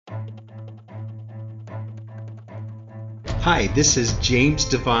Hi, this is James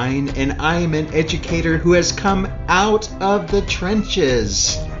Devine, and I am an educator who has come out of the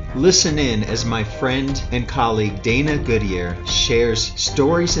trenches. Listen in as my friend and colleague Dana Goodyear shares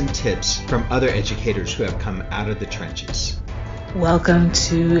stories and tips from other educators who have come out of the trenches. Welcome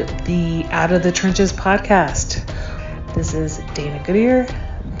to the Out of the Trenches podcast. This is Dana Goodyear.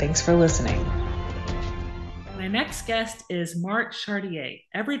 Thanks for listening. My next guest is Mark Chartier.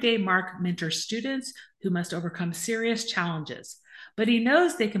 Everyday Mark mentors students who must overcome serious challenges, but he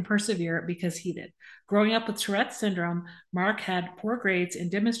knows they can persevere because he did. Growing up with Tourette's syndrome, Mark had poor grades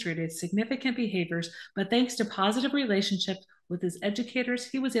and demonstrated significant behaviors, but thanks to positive relationships with his educators,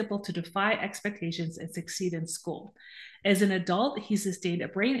 he was able to defy expectations and succeed in school. As an adult, he sustained a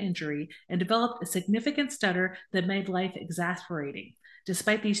brain injury and developed a significant stutter that made life exasperating.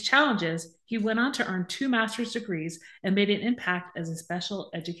 Despite these challenges, he went on to earn 2 master's degrees and made an impact as a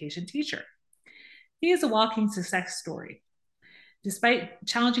special education teacher. He is a walking success story. Despite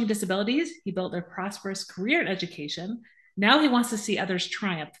challenging disabilities, he built a prosperous career in education. Now he wants to see others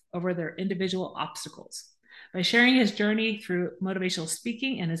triumph over their individual obstacles. By sharing his journey through motivational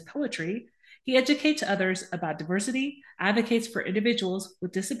speaking and his poetry, he educates others about diversity, advocates for individuals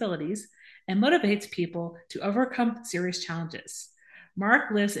with disabilities, and motivates people to overcome serious challenges.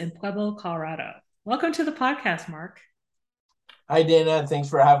 Mark lives in Pueblo, Colorado. Welcome to the podcast, Mark. Hi, Dana. Thanks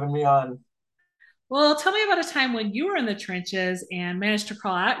for having me on. Well, tell me about a time when you were in the trenches and managed to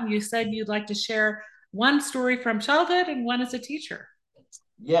crawl out, and you said you'd like to share one story from childhood and one as a teacher.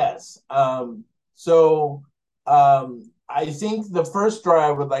 Yes. I think the first story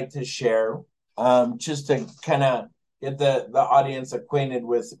I would like to share, just to kind of get the audience acquainted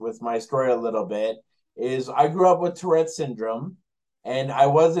with my story a little bit, is I grew up with Tourette's syndrome, and I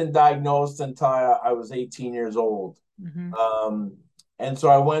wasn't diagnosed until I was 18 years old. Mm-hmm. And so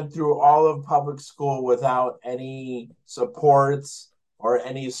I went through all of public school without any supports or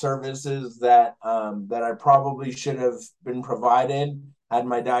any services that I probably should have been provided had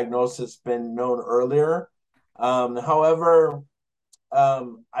my diagnosis been known earlier. However,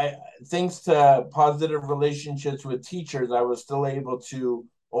 thanks to positive relationships with teachers, I was still able to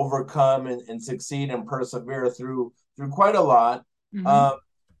overcome and succeed and persevere through quite a lot. Mm-hmm.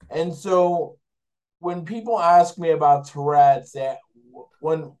 And so when people ask me about Tourette's,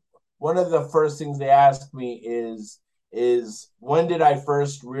 one of the first things they ask me is when did I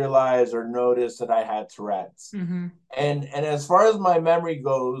first realize or notice that I had Tourette's? Mm-hmm. And as far as my memory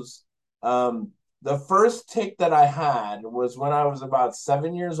goes, the first tic that I had was when I was about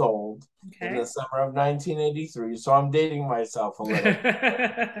 7 years old. Okay. In the summer of 1983. So I'm dating myself a little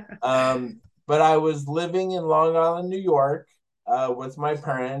bit. But I was living in Long Island, New York, with my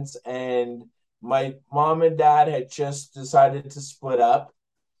parents, and my mom and dad had just decided to split up.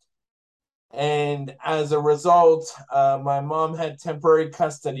 And as a result, my mom had temporary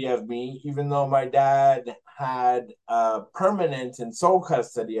custody of me, even though my dad had permanent and sole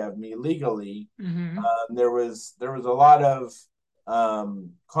custody of me legally. Mm-hmm. There was a lot of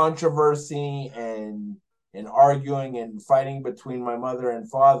controversy and arguing and fighting between my mother and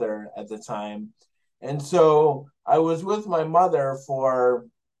father at the time. And so I was with my mother for,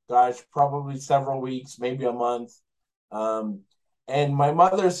 probably several weeks, maybe a month. And my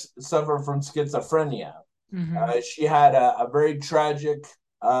mother suffered from schizophrenia. Mm-hmm. She had a very tragic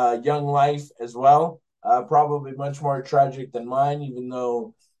young life as well, probably much more tragic than mine, even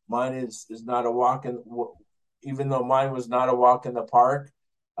though mine is not a walk in. Even though mine was not a walk in the park,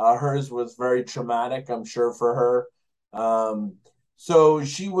 hers was very traumatic, I'm sure, for her. So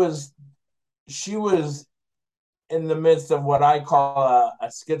she was in the midst of what I call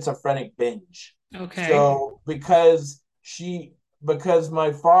a schizophrenic binge. Okay. So because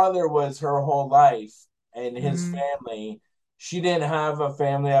my father was her whole life and his mm-hmm. family, she didn't have a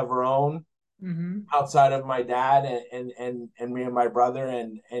family of her own mm-hmm. outside of my dad and me and my brother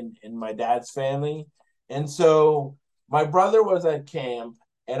and my dad's family. And so my brother was at camp,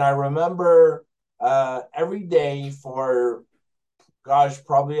 and I remember every day for,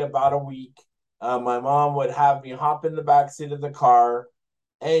 probably about a week, my mom would have me hop in the backseat of the car,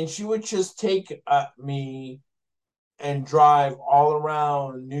 and she would just take me and drive all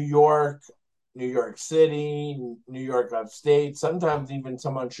around New York City, New York upstate, sometimes even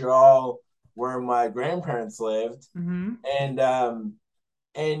to Montreal, where my grandparents lived. Mm-hmm.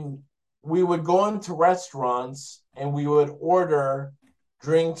 And we would go into restaurants and we would order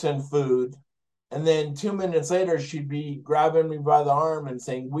drinks and food. And then 2 minutes later, she'd be grabbing me by the arm and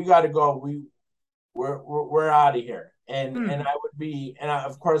saying, "We got to go. We're out of here." And I would be,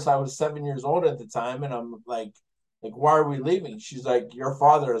 of course, I was 7 years old at the time, and I'm like, why are we leaving? She's like, "Your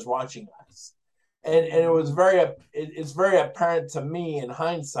father is watching us." And it's very apparent to me in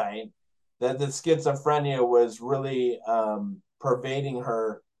hindsight that the schizophrenia was really pervading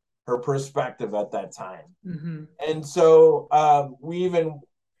her perspective at that time. Mm-hmm. And so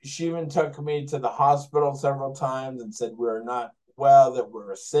she even took me to the hospital several times and said we were not well, that we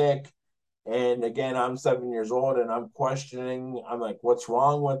were sick. And again, I'm 7 years old and I'm questioning. I'm like, what's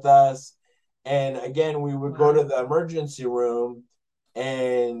wrong with us? And again, we would go to the emergency room,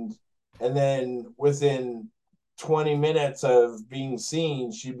 and then within 20 minutes of being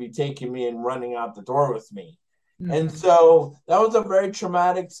seen, she'd be taking me and running out the door with me. Mm-hmm. And so that was a very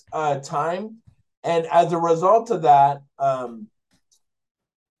traumatic time. And as a result of that,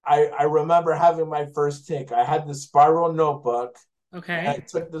 I remember having my first tic. I had the spiral notebook. Okay. I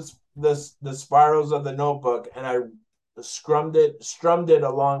took the spirals of the notebook and I strummed it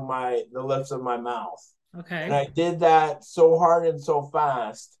along the lips of my mouth. Okay. And I did that so hard and so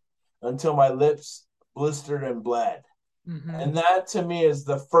fast until my lips blistered and bled. Mm-hmm. And that to me is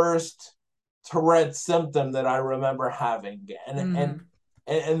the first Tourette symptom that I remember having.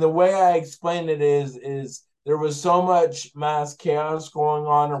 And the way I explain it is there was so much mass chaos going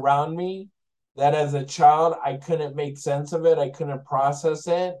on around me that as a child I couldn't make sense of it. I couldn't process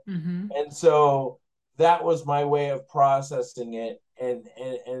it. Mm-hmm. And so that was my way of processing it. And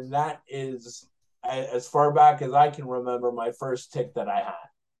that is, as far back as I can remember, my first tic that I had.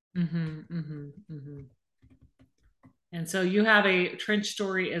 Mm-hmm, mm-hmm, mm-hmm. And so you have a trench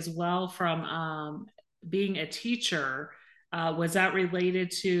story as well from being a teacher. Was that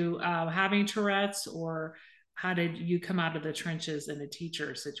related to having Tourette's, or how did you come out of the trenches in a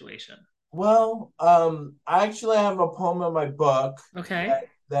teacher situation? Well, I actually have a poem in my book. Okay.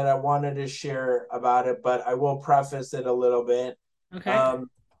 That I wanted to share about it, but I will preface it a little bit. Okay.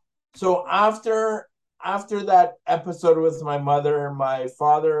 So after that episode with my mother, my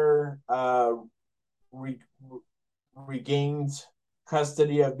father regained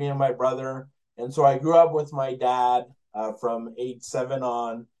custody of me and my brother, and so I grew up with my dad from age 7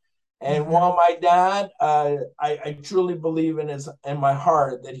 on. And mm-hmm. While my dad, I truly believe in my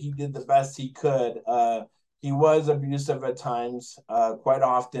heart that he did the best he could. He was abusive at times, quite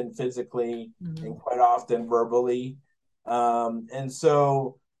often physically, mm-hmm. and quite often verbally. And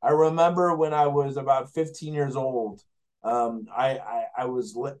so I remember when I was about 15 years old,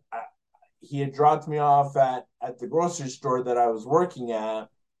 he had dropped me off at the grocery store that I was working at,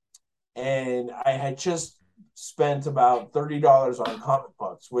 and I had just spent about $30 on comic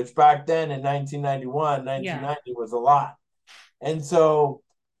books, which back then in 1990 was a lot. And so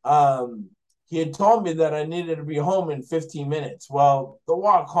he had told me that I needed to be home in 15 minutes. Well, the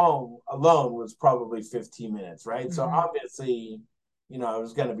walk home alone was probably 15 minutes, right? Mm-hmm. So obviously, I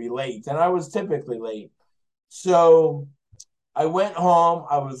was going to be late, and I was typically late. So I went home,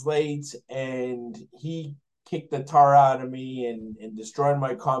 I was late, and he kicked the tar out of me and destroyed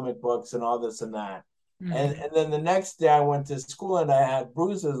my comic books and all this and that. Mm-hmm. And then the next day I went to school and I had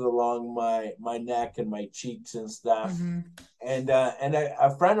bruises along my neck and my cheeks and stuff. Mm-hmm. And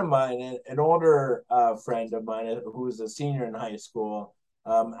a friend of mine, an older friend of mine who was a senior in high school,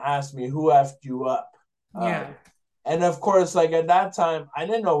 asked me, who effed you up? Yeah. And of course, like at that time, I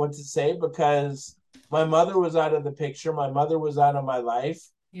didn't know what to say because my mother was out of the picture. My mother was out of my life.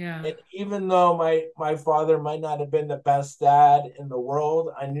 Yeah. And even though my father might not have been the best dad in the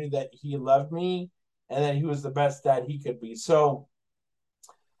world, I knew that he loved me and that he was the best dad he could be. So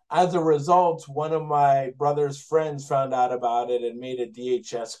as a result, one of my brother's friends found out about it and made a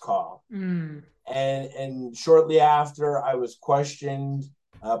DHS call. Mm. And shortly after, I was questioned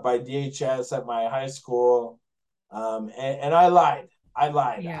by DHS at my high school. And I lied.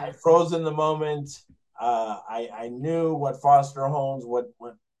 Yeah. I froze in the moment. I knew what foster homes, what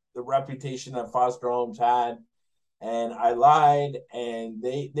the reputation that foster homes had, and I lied. And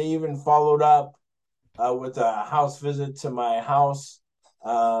they even followed up with a house visit to my house.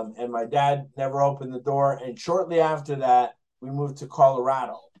 And my dad never opened the door. And shortly after that, we moved to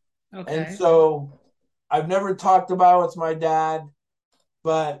Colorado. Okay. And so I've never talked about it with my dad,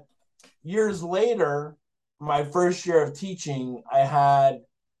 but years later, my first year of teaching, I had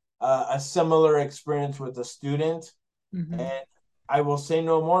a similar experience with a student. Mm-hmm. And I will say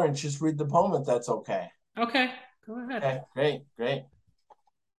no more and just read the poem if that's okay. Okay, go ahead. Okay, great.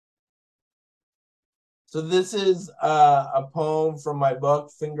 So this is a poem from my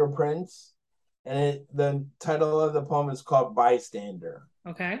book, Fingerprints. And the title of the poem is called Bystander.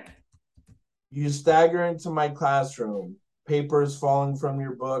 Okay. You stagger into my classroom, papers falling from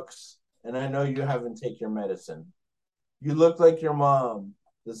your books, and I know you haven't taken your medicine. You look like your mom,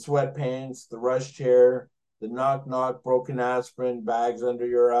 the sweatpants, the rush chair, the knock-knock, broken aspirin, bags under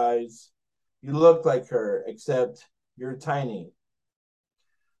your eyes. You look like her, except you're tiny.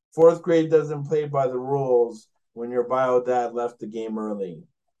 Fourth grade doesn't play by the rules when your bio dad left the game early.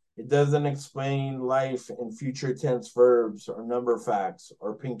 It doesn't explain life in future tense verbs or number facts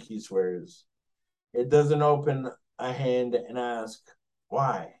or pinky swears. It doesn't open a hand and ask,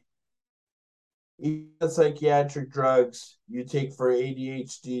 why? Even the psychiatric drugs you take for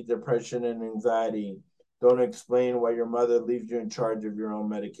ADHD, depression, and anxiety don't explain why your mother leaves you in charge of your own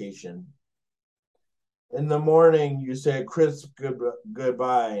medication. In the morning, you say a crisp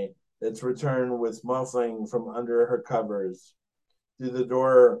goodbye that's returned with muffling from under her covers, through the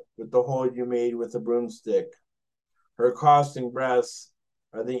door with the hole you made with a broomstick. Her costing breaths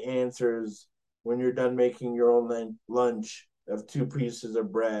are the answers when you're done making your own lunch of 2 pieces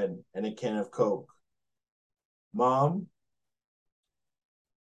of bread and a can of Coke. Mom?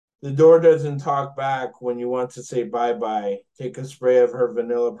 The door doesn't talk back when you want to say bye-bye. Take a spray of her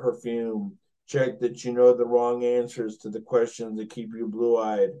vanilla perfume. Check that you know the wrong answers to the questions that keep you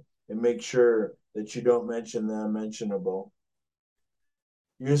blue-eyed, and make sure that you don't mention the unmentionable.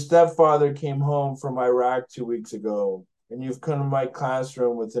 Your stepfather came home from Iraq 2 weeks ago, and you've come to my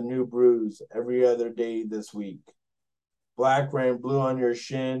classroom with a new bruise every other day this week. Black ran blue on your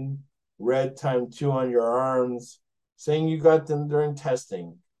shin, red times 2 on your arms, saying you got them during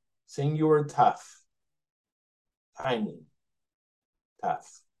testing, saying you were tough, tiny,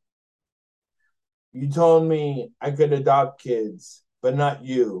 tough. You told me I could adopt kids, but not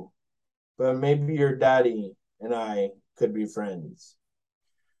you. But maybe your daddy and I could be friends.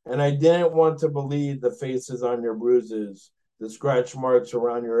 And I didn't want to believe the faces on your bruises, the scratch marks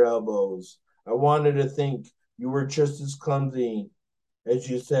around your elbows. I wanted to think you were just as clumsy as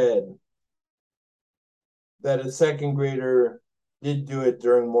you said, that a second grader did do it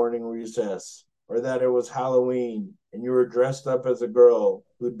during morning recess, or that it was Halloween and you were dressed up as a girl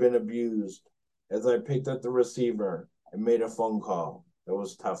who'd been abused, as I picked up the receiver and made a phone call that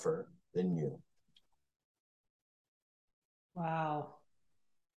was tougher than you. Wow.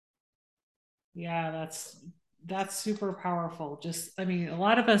 Yeah, that's super powerful. Just, I mean, a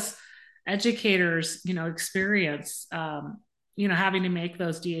lot of us educators, experience, having to make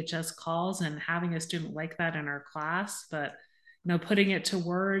those DHS calls and having a student like that in our class, but, putting it to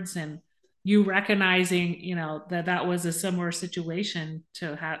words and you recognizing, that was a similar situation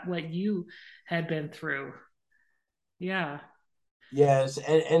to what you had been through. Yeah. Yes.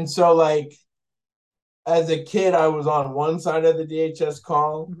 And so, like, as a kid, I was on one side of the DHS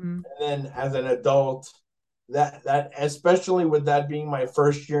call, and then as an adult, that especially with that being my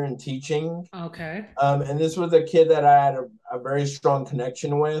first year in teaching. Okay. And this was a kid that I had a very strong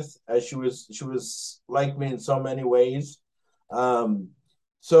connection with. She was like me in so many ways.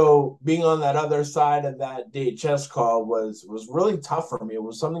 So being on that other side of that DHS call was really tough for me. It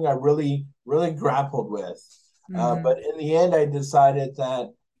was something I really grappled with. But in the end, I decided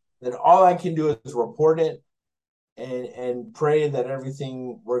that all I can do is report it and pray that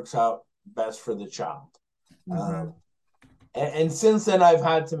everything works out best for the child. And since then, I've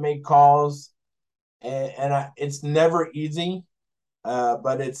had to make calls, and it's never easy,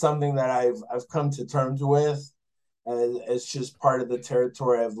 but it's something that I've come to terms with. It's just part of the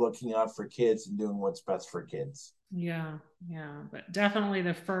territory of looking out for kids and doing what's best for kids. Yeah, but definitely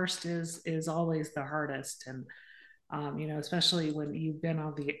the first is always the hardest, and especially when you've been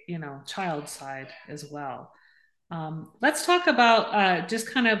on the child side as well. Let's talk about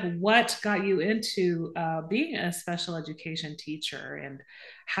just kind of what got you into being a special education teacher and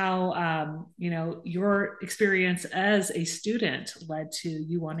how your experience as a student led to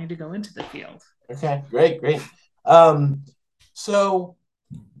you wanting to go into the field. Okay, great. So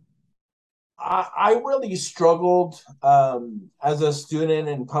I really struggled as a student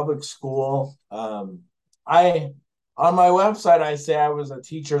in public school. I on my website I say I was a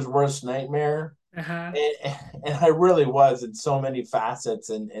teacher's worst nightmare. And I really was in so many facets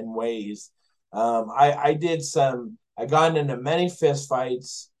and ways. I got into many fist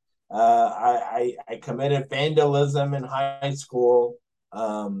fights. I committed vandalism in high school.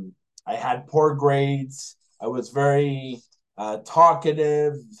 I had poor grades. I was very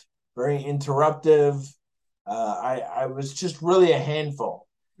talkative, very interruptive. I was just really a handful.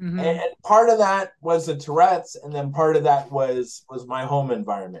 And part of that was the Tourette's, and then part of that was my home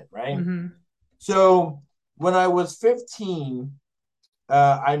environment, right? So when I was 15,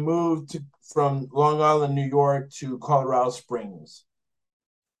 I moved from Long Island, New York to Colorado Springs.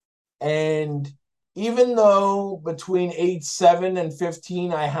 And even though between age 7 and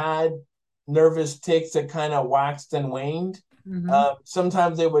 15, I had nervous tics that kind of waxed and waned,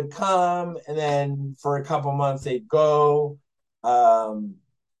 sometimes they would come, and then for a couple months they'd go.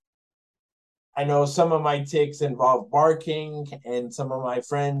 I know some of my tics involve barking, and some of my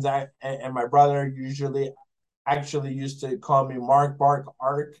friends and my brother usually actually used to call me Mark Bark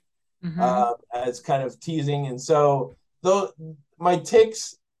Ark, as kind of teasing. And so though my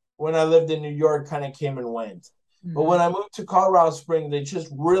tics when I lived in New York kind of came and went. But when I moved to Colorado Springs, they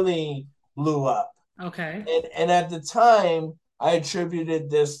just really blew up. Okay. And at the time, I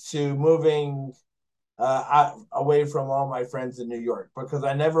attributed this to moving away from all my friends in New York, because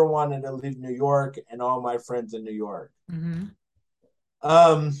I never wanted to leave New York and all my friends in New York.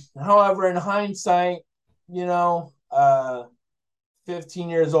 However, in hindsight, 15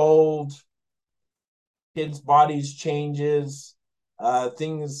 years old, kids' bodies changes,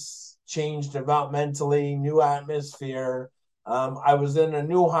 things change developmentally, new atmosphere. I was in a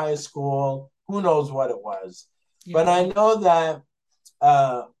new high school. Who knows what it was? Yeah. But I know that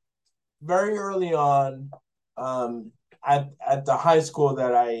very early on, at the high school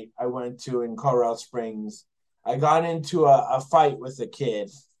that I went to in Colorado Springs, I got into a fight with a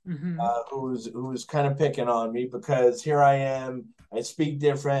kid who was kind of picking on me, because here I am. I speak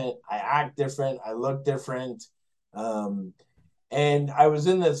different. I act different. I look different. And I was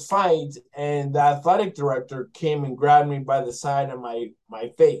in this fight, and the athletic director came and grabbed me by the side of my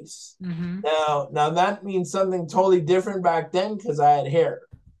face. Now that means something totally different back then, because I had hair.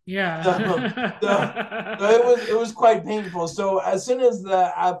 Yeah. So it was quite painful. So as soon as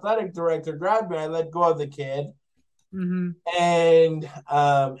the athletic director grabbed me, I let go of the kid. And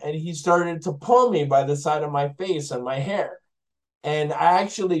he started to pull me by the side of my face and my hair. And I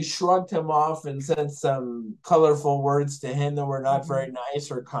actually shrugged him off and said some colorful words to him that were not very nice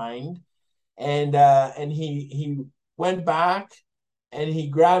or kind. And he went back and he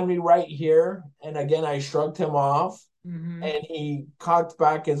grabbed me right here. And again, I shrugged him off. And he cocked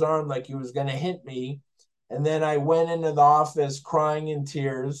back his arm like he was going to hit me. And then I went into the office crying in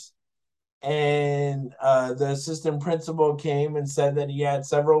tears. And the assistant principal came and said that he had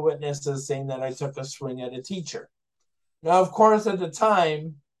several witnesses saying that I took a swing at a teacher. Now, of course, at the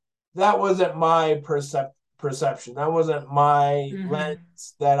time, that wasn't my perception. That wasn't my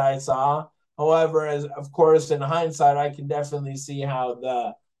lens that I saw. However, of course, in hindsight, I can definitely see how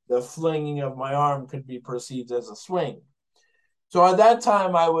the flinging of my arm could be perceived as a swing. So at that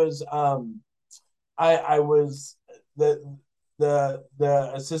time, I was the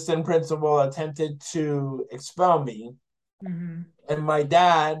assistant principal attempted to expel me, and my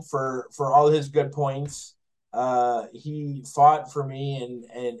dad, for all his good points, he fought for me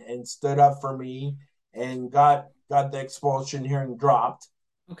and stood up for me and got the expulsion hearing dropped.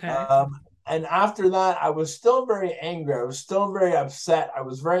 Okay. And after that, I was still very angry. I was still very upset. I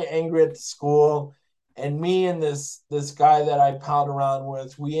was very angry at the school. And me and this guy that I palled around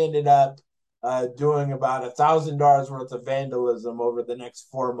with, we ended up doing about $1,000 worth of vandalism over the next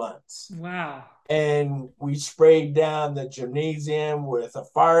 4 months. Wow. And we sprayed down the gymnasium with a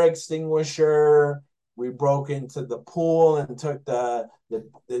fire extinguisher. We broke into the pool and took the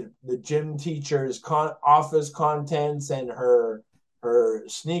gym teacher's office contents and her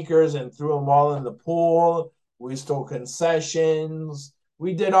sneakers and threw them all in the pool. We stole concessions.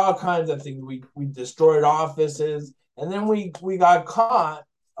 We did all kinds of things. We destroyed offices. And then we got caught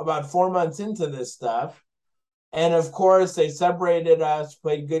about 4 months into this stuff. And of course, they separated us,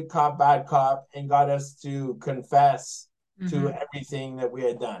 played good cop, bad cop, and got us to confess to everything that we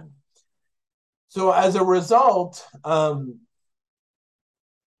had done. So as a result,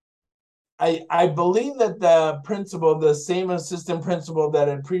 I believe that the principal, the same assistant principal that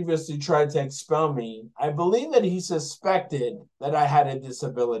had previously tried to expel me, I believe that he suspected that I had a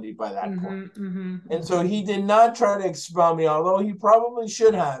disability by that point. And so he did not try to expel me, although he probably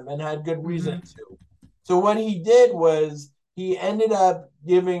should have and had good reason to. So what he did was he ended up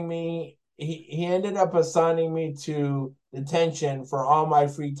giving me, he ended up assigning me to detention for all my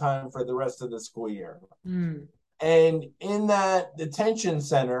free time for the rest of the school year. And in that detention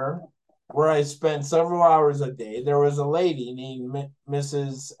center, where I spent several hours a day, there was a lady named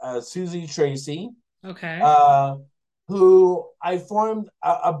Mrs. Susie Tracy, who I formed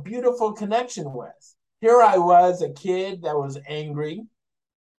a beautiful connection with. Here I was, a kid that was angry,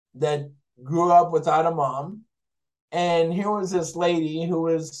 that grew up without a mom. And here was this lady who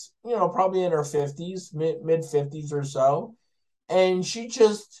was, probably in her 50s, mid 50s or so. And she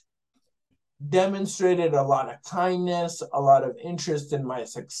just demonstrated a lot of kindness, a lot of interest in my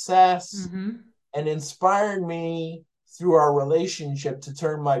success, and inspired me through our relationship to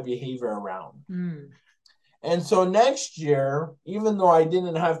turn my behavior around. And so next year, even though I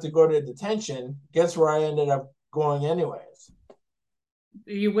didn't have to go to detention, guess where I ended up going anyways?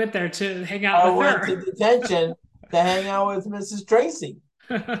 You went there to hang out with her. I went to detention to hang out with Mrs. Tracy.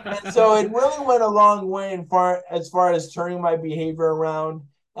 And so it really went a long way as far as turning my behavior around.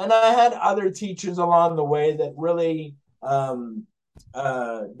 And I had other teachers along the way that really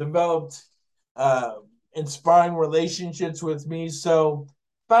developed uh, inspiring relationships with me. So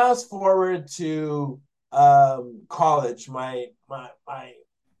fast forward to college, my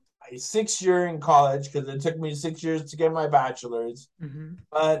 6 year in college, because it took me 6 years to get my bachelor's. Mm-hmm.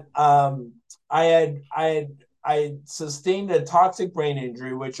 But I sustained a toxic brain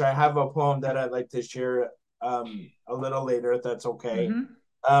injury, which I have a poem that I'd like to share a little later, if that's okay.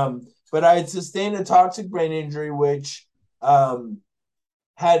 Mm-hmm. But I had sustained a toxic brain injury, which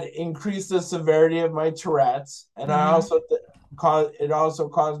had increased the severity of my Tourette's, and mm-hmm. It also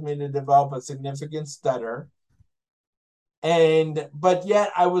caused me to develop a significant stutter. But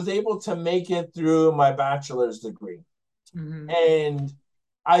yet I was able to make it through my bachelor's degree. Mm-hmm. And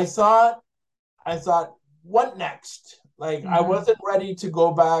I thought, what next? Like, mm-hmm. I wasn't ready to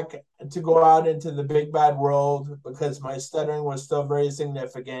go out into the big bad world because my stuttering was still very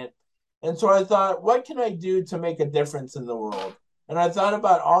significant. And so I thought, what can I do to make a difference in the world? And I thought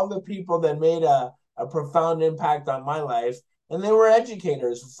about all the people that made a profound impact on my life. And they were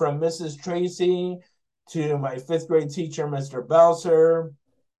educators, from Mrs. Tracy to my fifth grade teacher, Mr. Belser,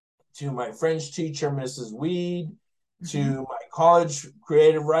 to my French teacher, Mrs. Weed, mm-hmm. to my college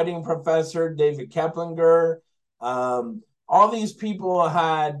creative writing professor, David Keplinger. All these people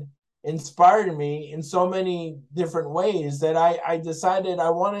had inspired me in so many different ways that I decided I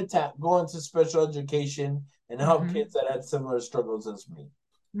wanted to go into special education and help mm-hmm. kids that had similar struggles as me.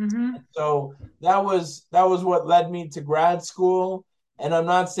 Mm-hmm. So that was what led me to grad school. And I'm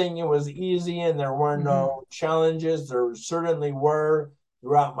not saying it was easy and there were mm-hmm. no challenges. There certainly were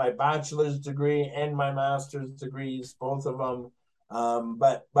throughout my bachelor's degree and my master's degrees, both of them.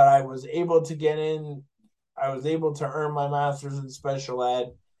 But I was able to get in. I was able to earn my master's in special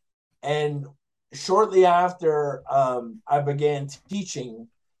ed. And shortly after I began teaching,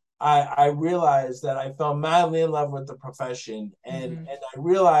 I realized that I fell madly in love with the profession. And, mm-hmm. and I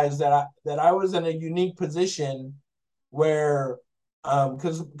realized that I was in a unique position where,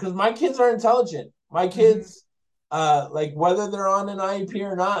 because my kids are intelligent. My kids, mm-hmm. Like whether they're on an IEP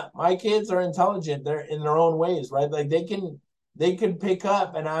or not, my kids are intelligent. They're in their own ways, right? Like they can pick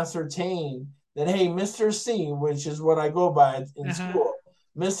up and ascertain that, hey, Mr. C, which is what I go by in uh-huh. school,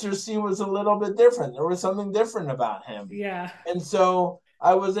 Mr. C was a little bit different. There was something different about him. Yeah. And so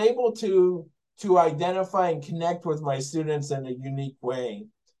I was able to identify and connect with my students in a unique way.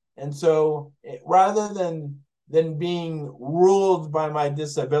 And so rather than being ruled by my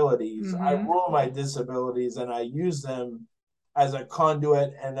disabilities, mm-hmm. I rule my disabilities and I use them as a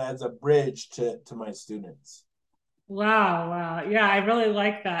conduit and as a bridge to my students. Wow. Yeah, I really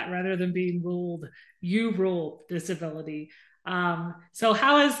like that. Rather than being ruled, you rule disability. So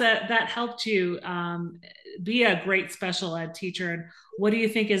how has that helped you be a great special ed teacher? And what do you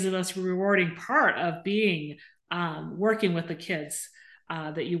think is the most rewarding part of being working with the kids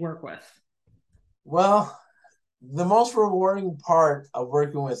that you work with? Well, the most rewarding part of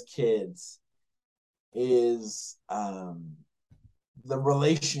working with kids is the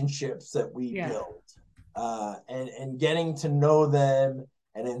relationships that we build, and getting to know them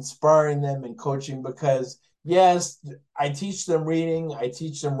and inspiring them and coaching, because yes, I teach them reading, I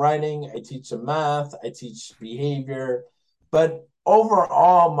teach them writing, I teach them math, I teach behavior, but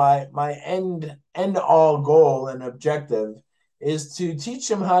overall my end all goal and objective is to teach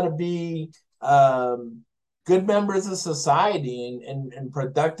them how to be good members of society and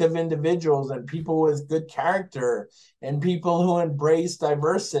productive individuals and people with good character and people who embrace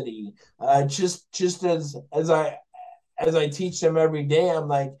diversity. Just as I teach them every day, I'm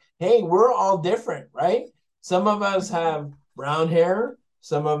like, hey, we're all different, right? Some of us have brown hair,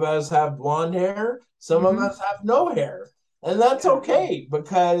 some of us have blonde hair, some mm-hmm. of us have no hair. And that's okay,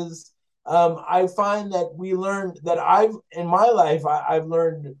 because I find that in my life, I've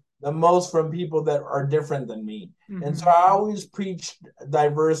learned the most from people that are different than me. Mm-hmm. And so I always preach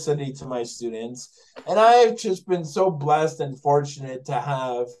diversity to my students. And I've just been so blessed and fortunate to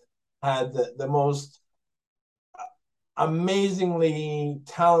have had the most amazingly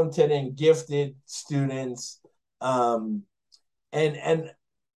talented and gifted students. I'll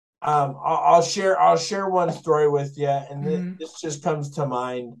share one story with you, and mm-hmm. this just comes to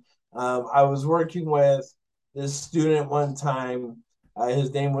mind. I was working with this student one time.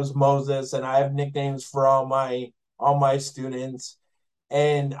 His name was Moses, and I have nicknames for all my students.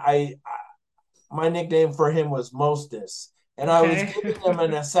 And my nickname for him was Mostis. And I was giving him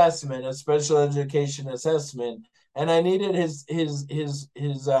an assessment, a special education assessment, and I needed his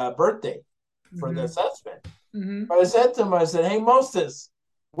birthday for mm-hmm. the assessment. Mm-hmm. But I said to him, I said, hey, Mostis,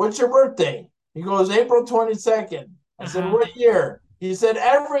 what's your birthday? He goes, April 22nd. I said, what year? He said,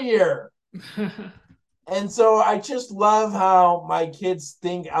 every year. And so I just love how my kids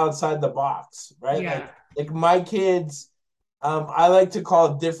think outside the box, right? Yeah. Like my kids, I like to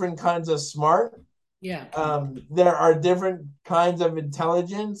call different kinds of smart. Yeah. There are different kinds of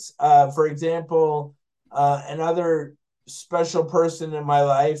intelligence. For example, another special person in my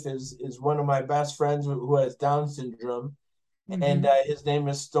life is one of my best friends who has Down syndrome, and his name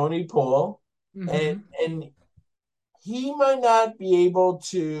is Stony Paul, and he might not be able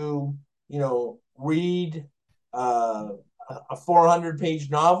to, read a 400-page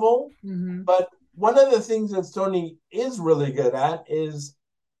novel, but one of the things that Stony is really good at is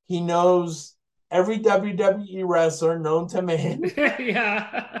he knows every WWE wrestler known to man.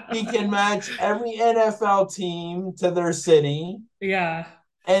 Yeah. He can match every NFL team to their city. Yeah.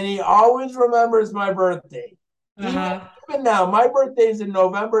 And he always remembers my birthday. Even now, my birthday is in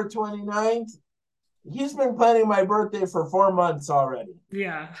November 29th. He's been planning my birthday for 4 months already.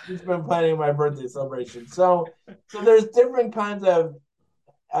 Yeah. He's been planning my birthday celebration. So there's different kinds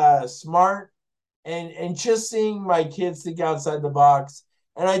of smart and just seeing my kids think outside the box.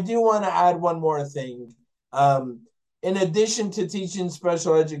 And I do want to add one more thing. In addition to teaching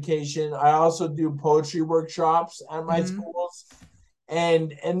special education, I also do poetry workshops at my schools.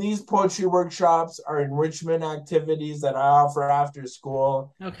 And these poetry workshops are enrichment activities that I offer after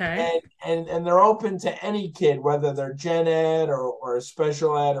school. Okay. And they're open to any kid, whether they're gen ed or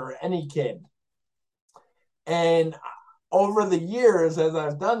special ed or any kid. And over the years, as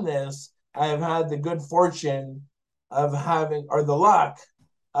I've done this, I have had the good fortune of having, or the luck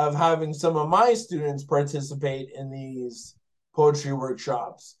of having some of my students participate in these poetry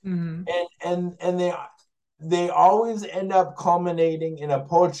workshops. And they always end up culminating in a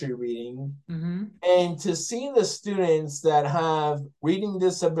poetry reading. And to see the students that have reading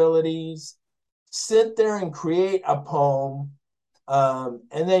disabilities sit there and create a poem,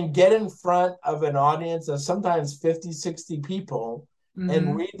 and then get in front of an audience of sometimes 50, 60 people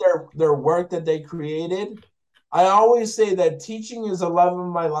and read their work that they created. I always say that teaching is a love of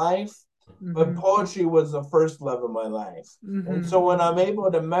my life, but poetry was the first love of my life. And so when I'm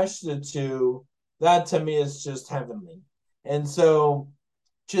able to mesh the two, that to me is just heavenly. And so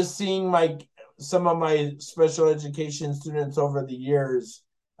just seeing some of my special education students over the years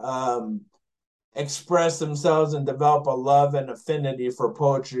express themselves and develop a love and affinity for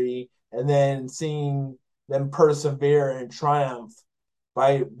poetry, and then seeing them persevere and triumph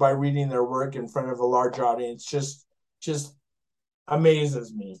by reading their work in front of a large audience just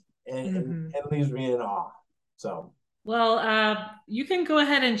amazes me and leaves me in awe. So you can go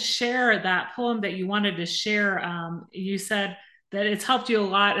ahead and share that poem that you wanted to share. You said that it's helped you a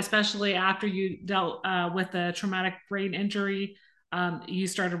lot, especially after you dealt with a traumatic brain injury. You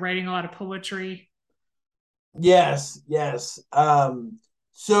started writing a lot of poetry. Yes.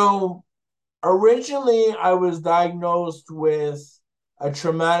 So originally I was diagnosed with a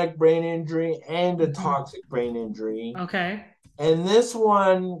traumatic brain injury and a toxic brain injury. Okay. And this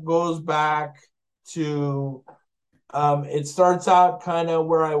one goes back to, it starts out kind of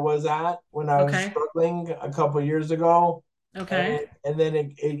where I was at when I was struggling a couple of years ago. Okay. And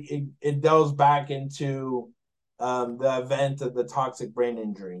then it delves back into the event of the toxic brain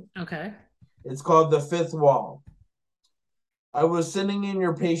injury. Okay. It's called The Fifth Wall. I was sitting in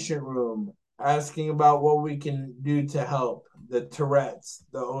your patient room asking about what we can do to help the Tourette's,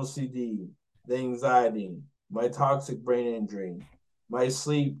 the OCD, the anxiety, my toxic brain injury, my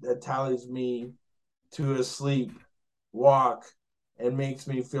sleep that tallies me to a sleep, walk, and makes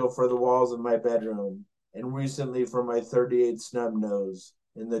me feel for the walls of my bedroom, and recently for my 38 snub nose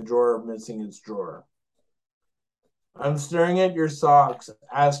in the drawer missing its drawer. I'm staring at your socks,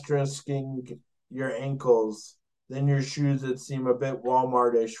 asterisking your ankles, then your shoes that seem a bit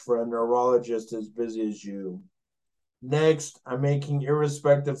Walmartish for a neurologist as busy as you. Next, I'm making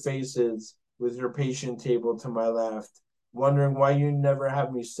irrespective faces with your patient table to my left, wondering why you never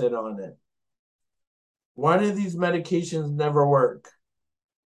have me sit on it. Why do these medications never work?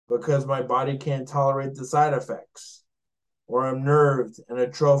 Because my body can't tolerate the side effects, or I'm nerved and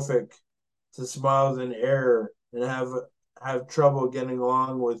atrophic to smiles and air and have trouble getting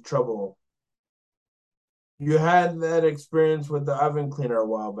along with trouble. You had that experience with the oven cleaner a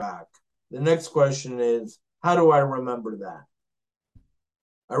while back. The next question is, how do I remember that?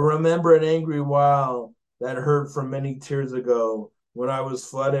 I remember an angry while that hurt from many tears ago when I was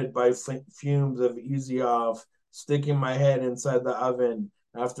flooded by fumes of Easy Off, sticking my head inside the oven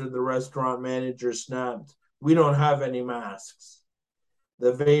after the restaurant manager snapped, "We don't have any masks."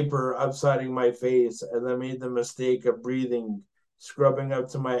 The vapor upsiding my face as I made the mistake of breathing scrubbing up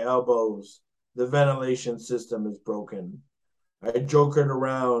to my elbows. The ventilation system is broken. I jokered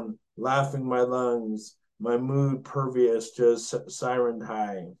around, laughing my lungs, my mood pervious to a siren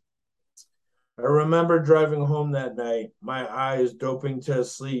high. I remember driving home that night, my eyes doping to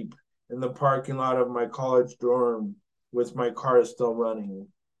sleep in the parking lot of my college dorm with my car still running.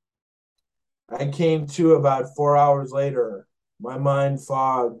 I came to about 4 hours later, my mind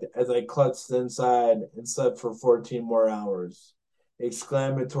fogged as I clutched inside and slept for 14 more hours,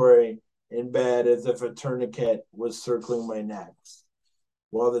 exclamatory in bed as if a tourniquet was circling my neck,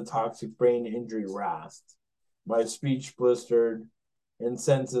 while the toxic brain injury rasped. My speech blistered and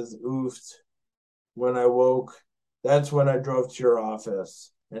senses oofed. When I woke, that's when I drove to your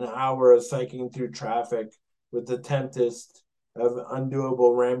office, an hour of cycling through traffic with the tempest of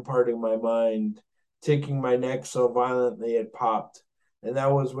undoable ramparting my mind, ticking my neck so violently it popped. And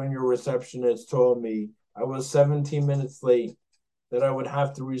that was when your receptionist told me I was 17 minutes late, that I would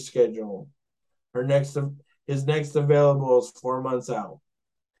have to reschedule. His next available is 4 months out.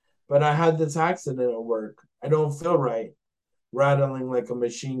 But I had this accident at work. I don't feel right, rattling like a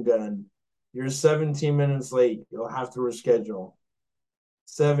machine gun. You're 17 minutes late. You'll have to reschedule.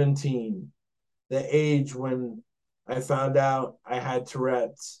 17. The age when I found out I had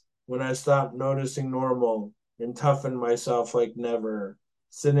Tourette's, when I stopped noticing normal and toughened myself like never,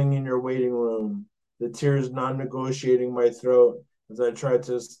 sitting in your waiting room, the tears non-negotiating my throat as I tried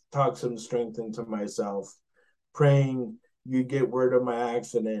to talk some strength into myself, praying you'd get word of my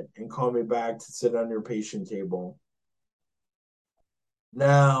accident and call me back to sit on your patient table.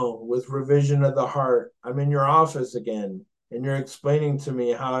 Now, with revision of the heart, I'm in your office again, and you're explaining to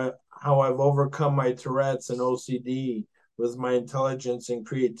me how I've overcome my Tourette's and OCD with my intelligence and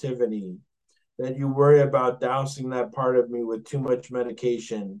creativity, that you worry about dousing that part of me with too much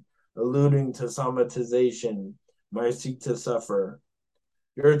medication, alluding to somatization, my seek to suffer.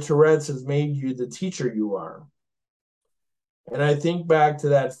 Your Tourette's has made you the teacher you are. And I think back to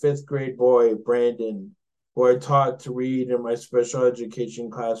that 5th grade boy, Brandon, who I taught to read in my special education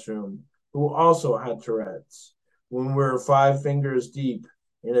classroom, who also had Tourette's, when we were 5 fingers deep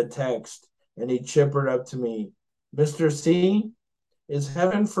in a text, and he chippered up to me, Mr. C, is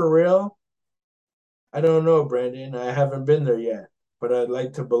heaven for real? I don't know, Brandon. I haven't been there yet, but I'd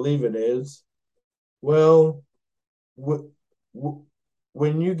like to believe it is. Well,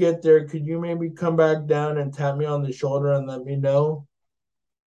 when you get there, could you maybe come back down and tap me on the shoulder and let me know?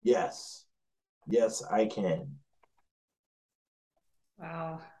 Yes. Yes, I can.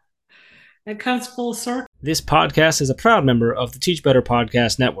 Wow. It comes full circle. This podcast is a proud member of the Teach Better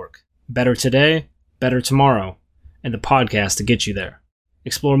Podcast Network. Better today, better tomorrow, and the podcast to get you there.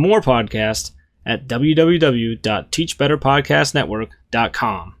 Explore more podcasts at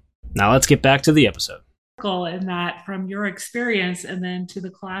www.teachbetterpodcastnetwork.com. Now let's get back to the episode. In that, from your experience and then to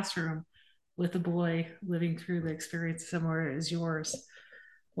the classroom with a boy living through the experience similar as yours.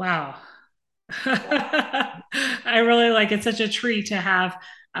 Wow. I really like it's such a treat to have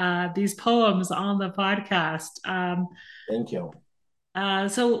these poems on the podcast. Thank you.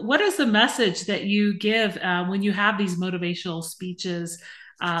 So what is the message that you give when you have these motivational speeches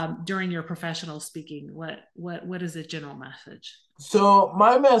during your professional speaking? What is the general message? So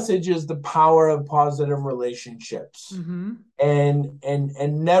my message is the power of positive relationships, mm-hmm.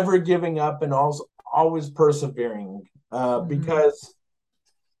 and never giving up, and also always persevering, mm-hmm.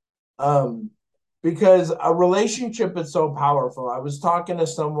 because a relationship is so powerful. I was talking to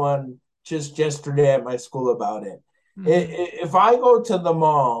someone just yesterday at my school about it. Mm-hmm. If I go to the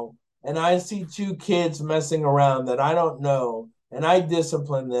mall and I see 2 kids messing around that I don't know, and I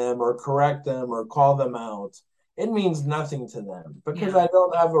discipline them or correct them or call them out, it means nothing to them because I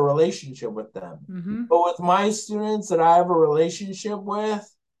don't have a relationship with them. Mm-hmm. But with my students that I have a relationship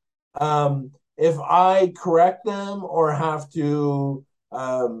with, if I correct them or have to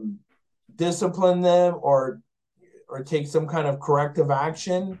discipline them or take some kind of corrective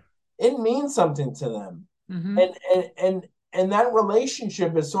action, it means something to them. Mm-hmm. And that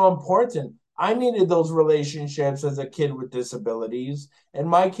relationship is so important. I needed those relationships as a kid with disabilities, and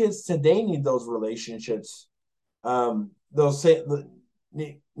my kids today need those relationships.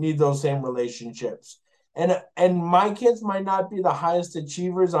 Need those same relationships. And my kids might not be the highest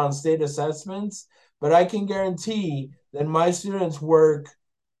achievers on state assessments, but I can guarantee that my students work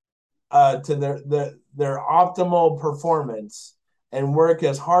to their optimal performance and work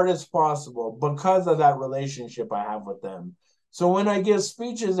as hard as possible because of that relationship I have with them. So when I give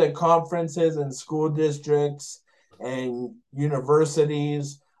speeches at conferences and school districts and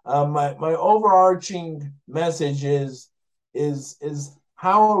universities, my overarching message is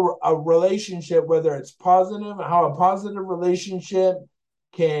how a relationship, whether it's positive, how a positive relationship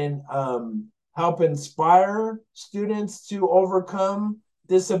can help inspire students to overcome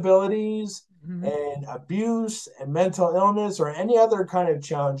disabilities and abuse and mental illness or any other kind of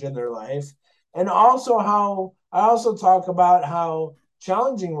challenge in their life. And also how I also talk about how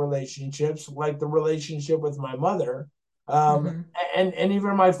challenging relationships, like the relationship with my mother, and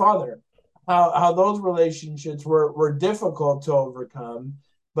even my father, how those relationships were difficult to overcome,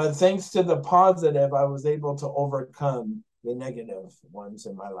 but thanks to the positive, I was able to overcome the negative ones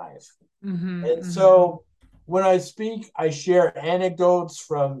in my life. And so when I speak, I share anecdotes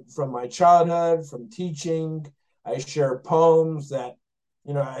from my childhood, from teaching. I share poems that,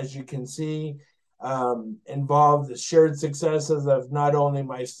 as you can see, involve the shared successes of not only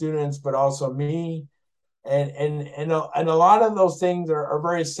my students but also me. And a lot of those things are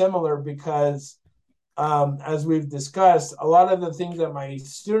very similar because, as we've discussed, a lot of the things that my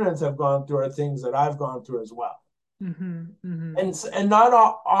students have gone through are things that I've gone through as well. And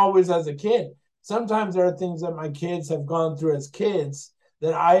not always as a kid. Sometimes there are things that my kids have gone through as kids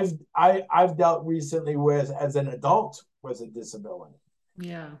that I've dealt recently with as an adult with a disability.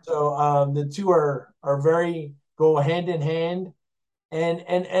 Yeah. So the two are very go hand in hand, and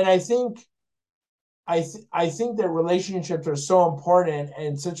I think that relationships are so important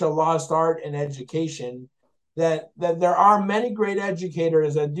and such a lost art in education that there are many great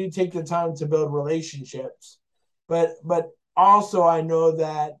educators that do take the time to build relationships, but also I know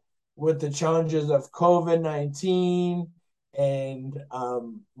that with the challenges of COVID-19 and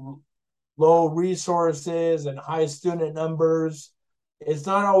low resources and high student numbers, it's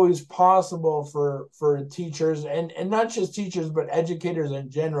not always possible for teachers and not just teachers but educators in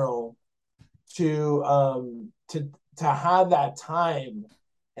general to have that time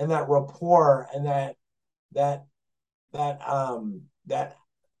and that rapport and that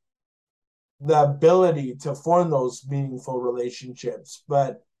the ability to form those meaningful relationships.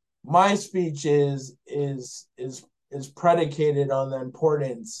 But my speech is predicated on the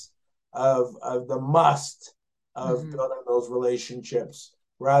importance of the must of building those relationships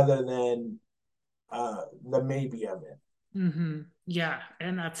rather than the maybe of it. Yeah,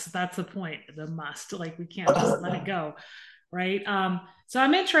 and that's the point, the must. Like, we can't just let it go, right? So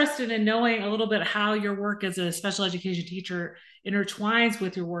I'm interested in knowing a little bit how your work as a special education teacher intertwines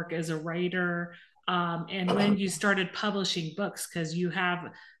with your work as a writer, and when you started publishing books, because you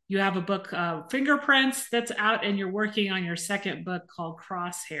have a book, Fingerprints, that's out, and you're working on your second book called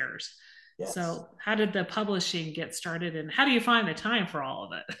Crosshairs. Yes. So how did the publishing get started, and how do you find the time for all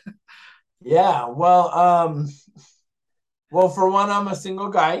of it? Yeah, well, for one, I'm a single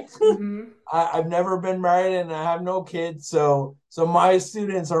guy. I've never been married and I have no kids, so my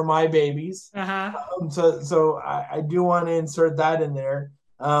students are my babies. So I do want to insert that in there.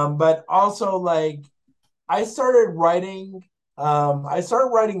 But also, like, I started writing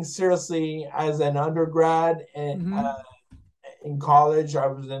seriously as an undergrad and in college. I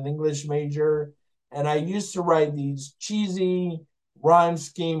was an English major, and I used to write these cheesy rhyme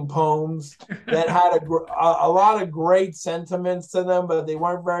scheme poems that had a lot of great sentiments to them, but they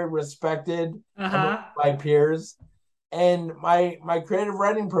weren't very respected by peers. And my creative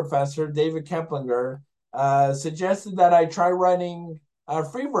writing professor, David Keplinger, suggested that I try writing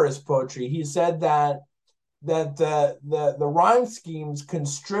free verse poetry. He said that the rhyme schemes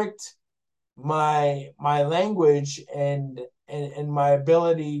constrict my language and my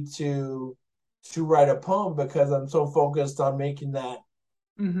ability to write a poem because I'm so focused on making that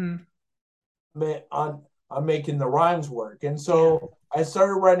on making the rhymes work. And so I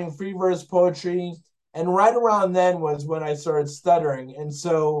started writing free verse poetry, and right around then was when I started stuttering. And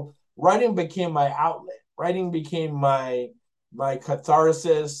so writing became my outlet. Writing became my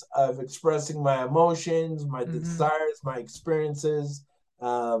catharsis of expressing my emotions, my desires, my experiences,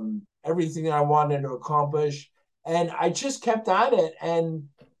 everything I wanted to accomplish. And I just kept at it. And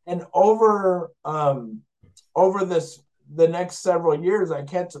over the next several years, I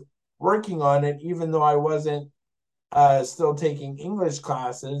kept working on it, even though I wasn't still taking English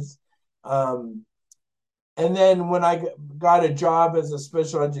classes. And then when I got a job as a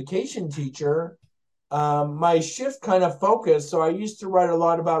special education teacher, my shift kind of focused. So I used to write a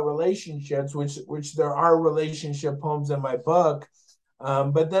lot about relationships, which there are relationship poems in my book.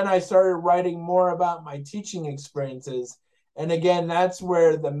 But then I started writing more about my teaching experiences. And again, that's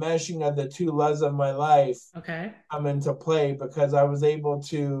where the meshing of the two loves of my life come into play, because I was able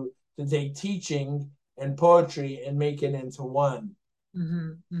to take teaching and poetry and make it into one.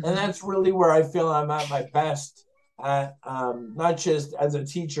 And that's really where I feel I'm at my best, at not just as a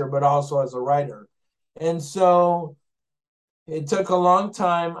teacher, but also as a writer. And so It took a long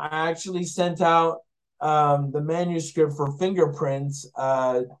time. I actually sent out the manuscript for fingerprints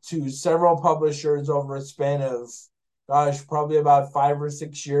to several publishers over a span of, gosh, probably about 5 or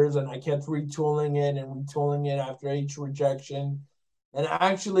 6 years. And I kept retooling it and retooling it after each rejection. And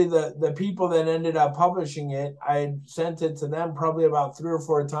actually, the people that ended up publishing it, I sent it to them probably about 3 or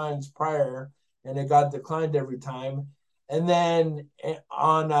 4 times prior, and it got declined every time. And then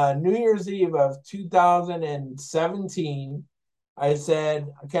on New Year's Eve of 2017, I said,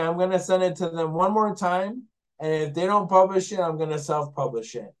 okay, I'm going to send it to them one more time. And if they don't publish it, I'm going to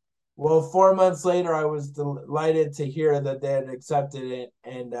self-publish it. Well, 4 months later, I was delighted to hear that they had accepted it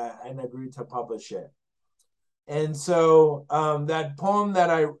and agreed to publish it. And so that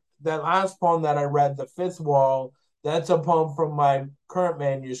last poem that I read, The Fifth Wall, that's a poem from my current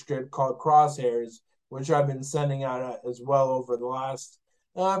manuscript called Crosshairs, which I've been sending out as well over the last,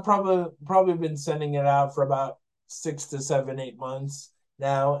 I've probably been sending it out for about 6 to 7, 8 months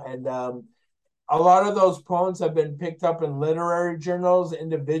now. And a lot of those poems have been picked up in literary journals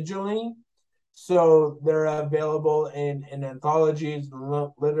individually. So they're available in anthologies,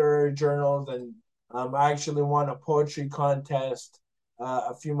 literary journals, and I actually won a poetry contest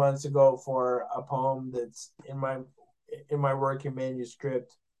a few months ago for a poem that's in my working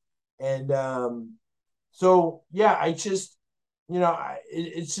manuscript. And so yeah, I just,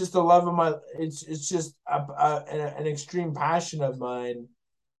 it's just a love of my, it's just an extreme passion of mine.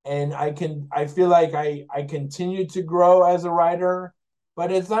 And I feel like I continue to grow as a writer,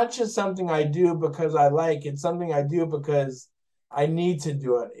 but it's not just something I do because I like, it's something I do because I need to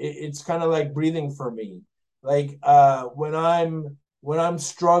do it. It's kind of like breathing for me. Like when I'm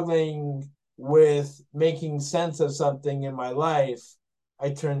struggling with making sense of something in my life, I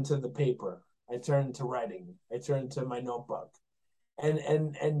turn to the paper. I turn to writing. I turn to my notebook.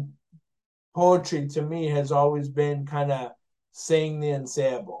 And poetry to me has always been kind of saying the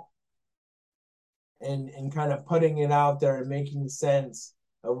unsayable and kind of putting it out there and making sense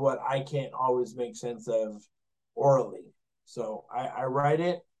of what I can't always make sense of orally. So I write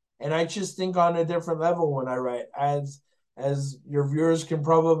it, and I just think on a different level when I write. As your viewers can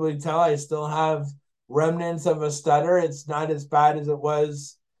probably tell, I still have remnants of a stutter. It's not as bad as it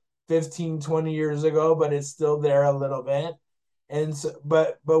was 15, 20 years ago, but it's still there a little bit. And so,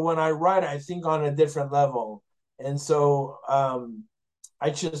 but when I write, I think on a different level. And so I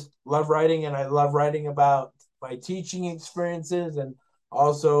just love writing, and I love writing about my teaching experiences and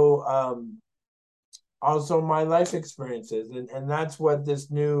also also my life experiences, and that's what this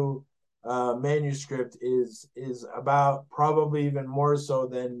new manuscript is about, probably even more so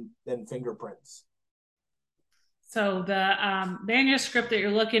than fingerprints. So the manuscript that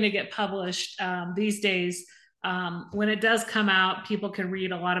you're looking to get published these days, when it does come out, people can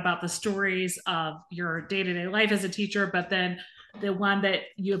read a lot about the stories of your day-to-day life as a teacher, but then the one that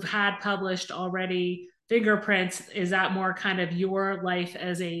you've had published already, Fingerprints, is that more kind of your life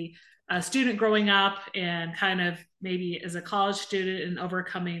as a student growing up and kind of maybe as a college student and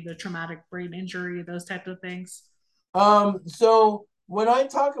overcoming the traumatic brain injury, those types of things? So when I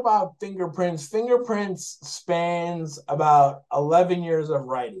talk about fingerprints spans about 11 years of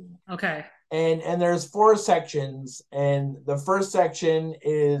writing. Okay. And there's 4 sections, and the first section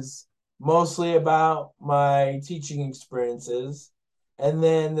is mostly about my teaching experiences. And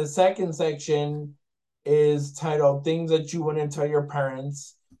then the second section is titled Things That You Wouldn't Tell Your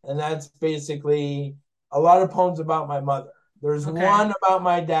Parents. And that's basically a lot of poems about my mother. There's one about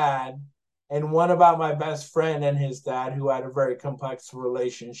my dad and one about my best friend and his dad, who had a very complex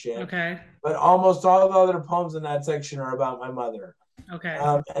relationship. Okay. But almost all the other poems in that section are about my mother. Okay.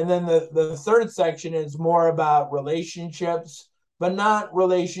 And then the third section is more about relationships, but not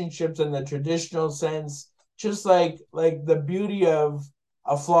relationships in the traditional sense, just like the beauty of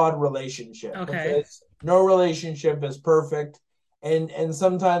a flawed relationship. Okay. Because no relationship is perfect. And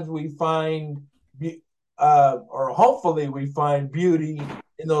sometimes we find, or hopefully we find beauty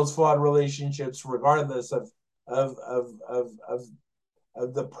in those flawed relationships, regardless of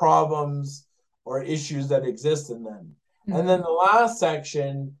the problems or issues that exist in them. Mm-hmm. And then the last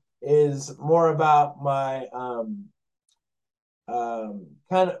section is more about my kind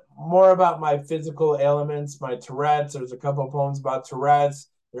of more about my physical ailments, my Tourette's. There's a couple of poems about Tourette's.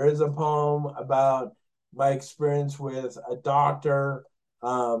 There is a poem about my experience with a doctor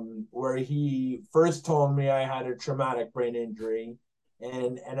where he first told me I had a traumatic brain injury.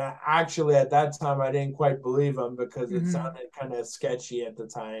 And I actually, at that time, I didn't quite believe him because it sounded kind of sketchy at the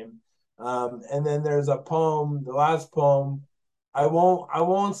time. And then there's a poem, the last poem, I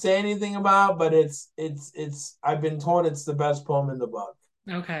won't say anything about, but it's I've been told it's the best poem in the book.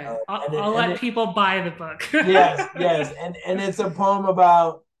 Okay. I'll let people buy the book. Yes. And it's a poem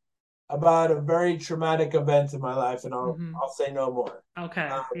about a very traumatic event in my life, and I'll say no more. Okay.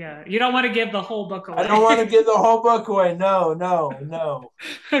 Yeah. You don't want to give the whole book away. I don't want to give the whole book away. No.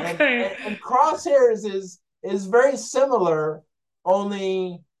 Okay. And Crosshairs is very similar,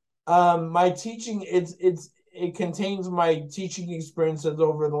 only my teaching it contains my teaching experiences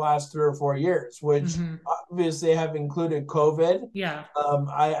over the last 3 or 4 years, which obviously have included COVID. Yeah.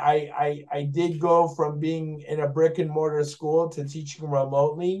 I did go from being in a brick and mortar school to teaching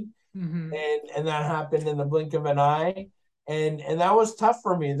remotely, and that happened in the blink of an eye, and that was tough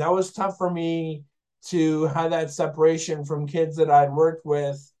for me. That was tough for me to have that separation from kids that I'd worked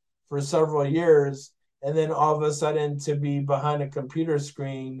with for several years, and then all of a sudden to be behind a computer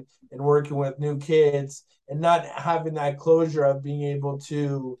screen and working with new kids and not having that closure of being able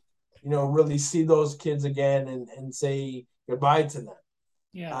to, really see those kids again and say goodbye to them.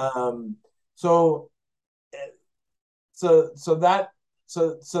 Yeah. So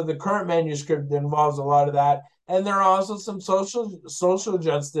the current manuscript involves a lot of that, and there are also some social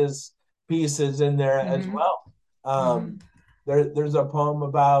justice pieces in there as well. There's a poem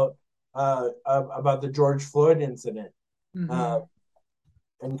about the George Floyd incident, and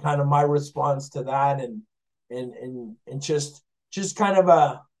kind of my response to that, and just kind of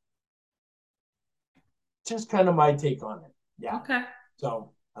my take on it. Yeah. Okay.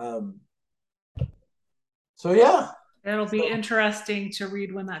 So yeah. It'll be interesting to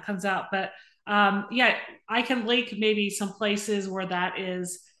read when that comes out. But yeah, I can link maybe some places where that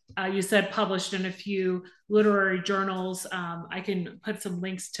is, you said published in a few literary journals. I can put some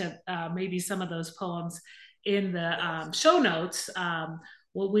links to maybe some of those poems in the show notes.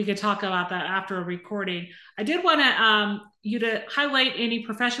 Well, we could talk about that after a recording. I did want to you to highlight any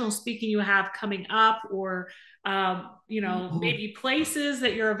professional speaking you have coming up, or maybe places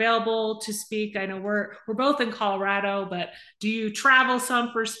that you're available to speak. I know we're both in Colorado, but do you travel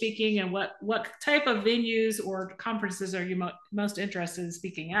some for speaking, and what type of venues or conferences are you most interested in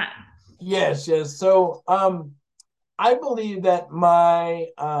speaking at? Yes. So I believe that my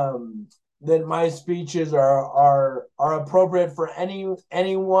speeches are appropriate for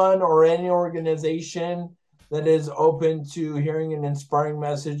anyone or any organization that is open to hearing an inspiring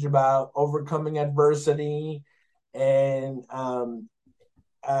message about overcoming adversity and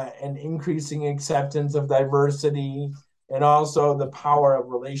increasing acceptance of diversity, and also the power of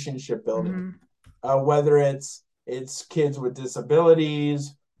relationship building. Whether it's kids with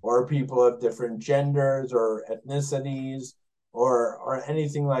disabilities or people of different genders or ethnicities or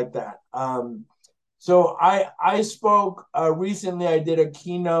anything like that. So I spoke recently. I did a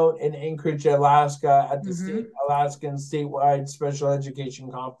keynote in Anchorage, Alaska at the Alaskan Statewide Special Education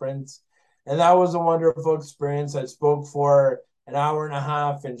Conference. And that was a wonderful experience. I spoke for an hour and a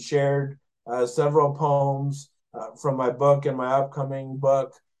half and shared several poems from my book and my upcoming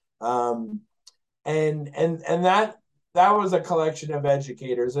book. And that was a collection of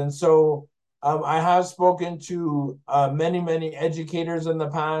educators. And so I have spoken to many educators in the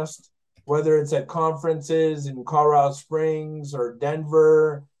past, whether it's at conferences in Colorado Springs or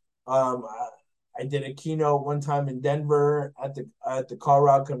Denver. I did a keynote one time in Denver at the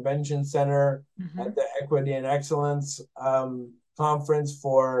Colorado Convention Center at the Equity and Excellence conference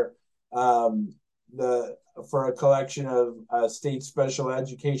for a collection of state special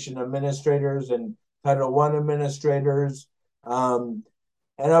education administrators and Title I administrators. And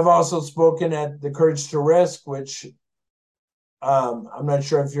I've also spoken at the Courage to Risk, which I'm not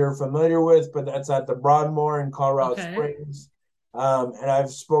sure if you're familiar with, but that's at the Broadmoor in Colorado Springs. And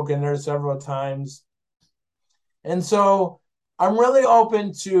I've spoken there several times. And so I'm really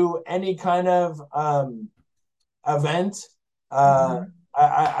open to any kind of event.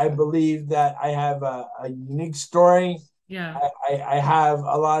 I believe that I have a unique story. Yeah. I have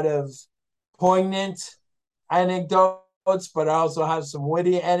a lot of poignant anecdotes, but I also have some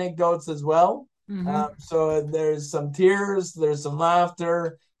witty anecdotes as well. So there's some tears, there's some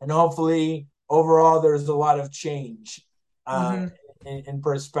laughter, and hopefully overall there's a lot of change in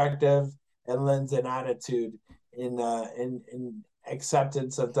perspective and lens and attitude in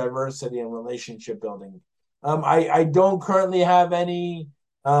acceptance of diversity and relationship building. I don't currently have any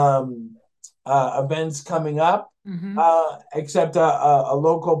events coming up, except a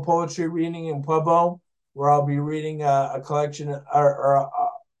local poetry reading in Pueblo, where I'll be reading a collection,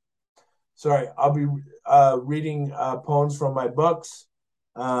 I'll be reading poems from my books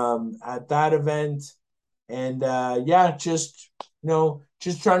at that event. And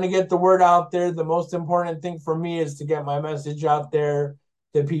just trying to get the word out there. The most important thing for me is to get my message out there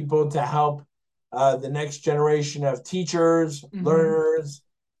to people to help the next generation of teachers, learners,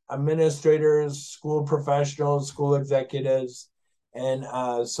 administrators, school professionals, school executives, and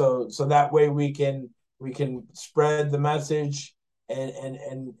so that way we can spread the message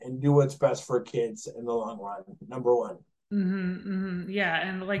and do what's best for kids in the long run. Number one. Yeah,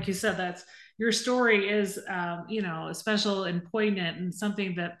 and like you said, that's your story is special and poignant and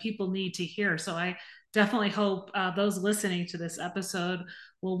something that people need to hear. So I definitely hope those listening to this episode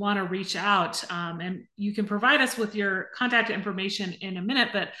will want to reach out, and you can provide us with your contact information in a minute.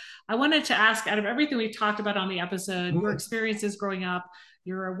 But I wanted to ask, out of everything we've talked about on the episode, your experiences growing up,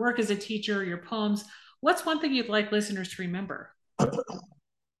 your work as a teacher, your poems, what's one thing you'd like listeners to remember?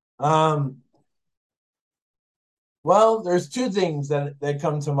 Well, there's two things that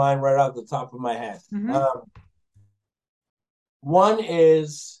come to mind right off the top of my head. One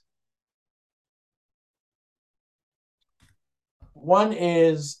is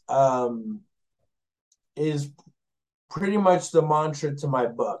pretty much the mantra to my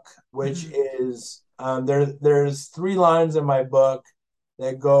book, which is there's 3 lines in my book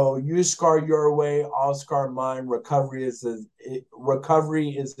that go: "You scar your way, I'll scar mine. Recovery is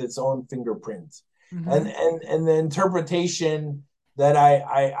its own fingerprint." And the interpretation that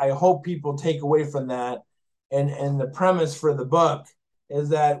I hope people take away from that, and the premise for the book, is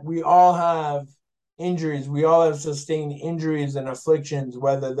that we all have injuries. We all have sustained injuries and afflictions,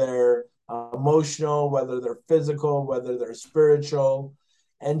 whether they're emotional, whether they're physical, whether they're spiritual.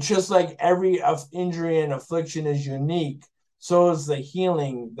 And just like every injury and affliction is unique, so is the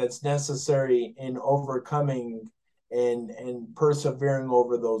healing that's necessary in overcoming and persevering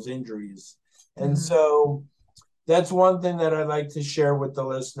over those injuries. And so that's one thing that I'd like to share with the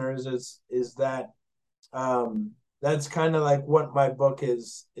listeners is that that's kind of like what my book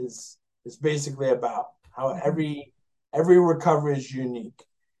is basically about, how every recovery is unique.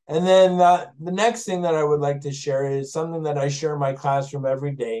 And then the next thing that I would like to share is something that I share in my classroom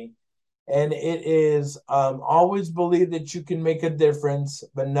every day. And it is always believe that you can make a difference,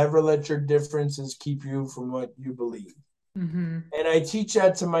 but never let your differences keep you from what you believe. And I teach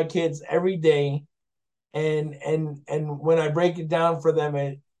that to my kids every day. And when I break it down for them,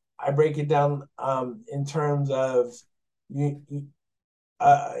 I break it down in terms of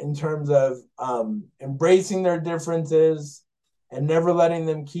embracing their differences and never letting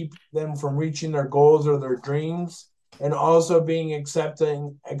them keep them from reaching their goals or their dreams, and also being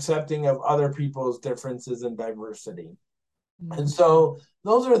accepting of other people's differences and diversity. And so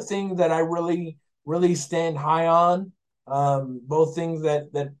those are things that I really, really stand high on. Both things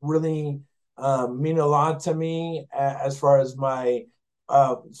that really mean a lot to me as far as my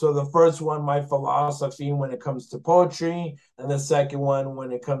so the first one, my philosophy when it comes to poetry, and the second one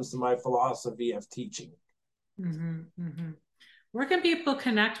when it comes to my philosophy of teaching. Where can people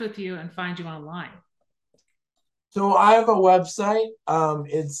connect with you and find you online? So I have a website.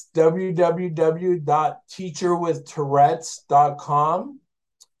 It's www.teacherwithtourettes.com.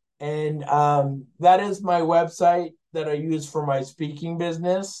 And that is my website that I use for my speaking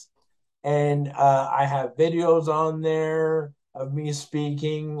business. And I have videos on there of me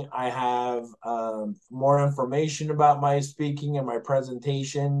speaking. I have more information about my speaking and my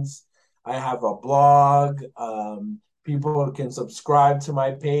presentations. I have a blog. People can subscribe to my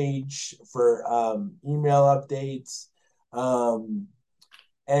page for email updates. And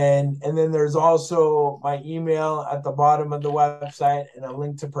then there's also my email at the bottom of the website, and a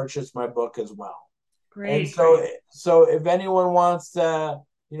link to purchase my book as well. Great. And so if anyone wants to,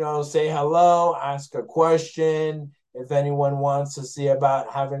 say hello, ask a question, if anyone wants to see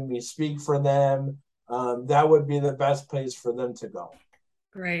about having me speak for them, that would be the best place for them to go.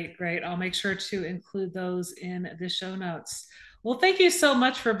 Great. I'll make sure to include those in the show notes. Well, thank you so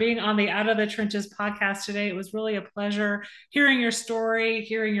much for being on the Out of the Trenches podcast today. It was really a pleasure hearing your story,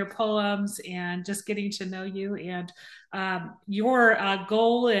 hearing your poems, and just getting to know you and your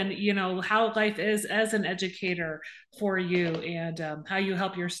goal and, how life is as an educator for you, and how you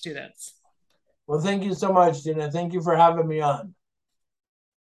help your students. Well, thank you so much, Dina. Thank you for having me on.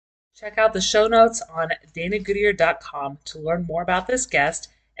 Check out the show notes on danagoodyear.com to learn more about this guest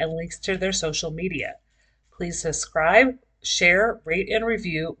and links to their social media. Please subscribe, share, rate, and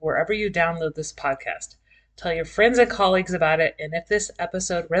review wherever you download this podcast. Tell your friends and colleagues about it, and if this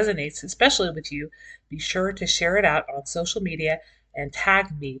episode resonates especially with you, be sure to share it out on social media and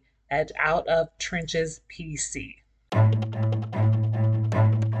tag me at Out of Trenches PC.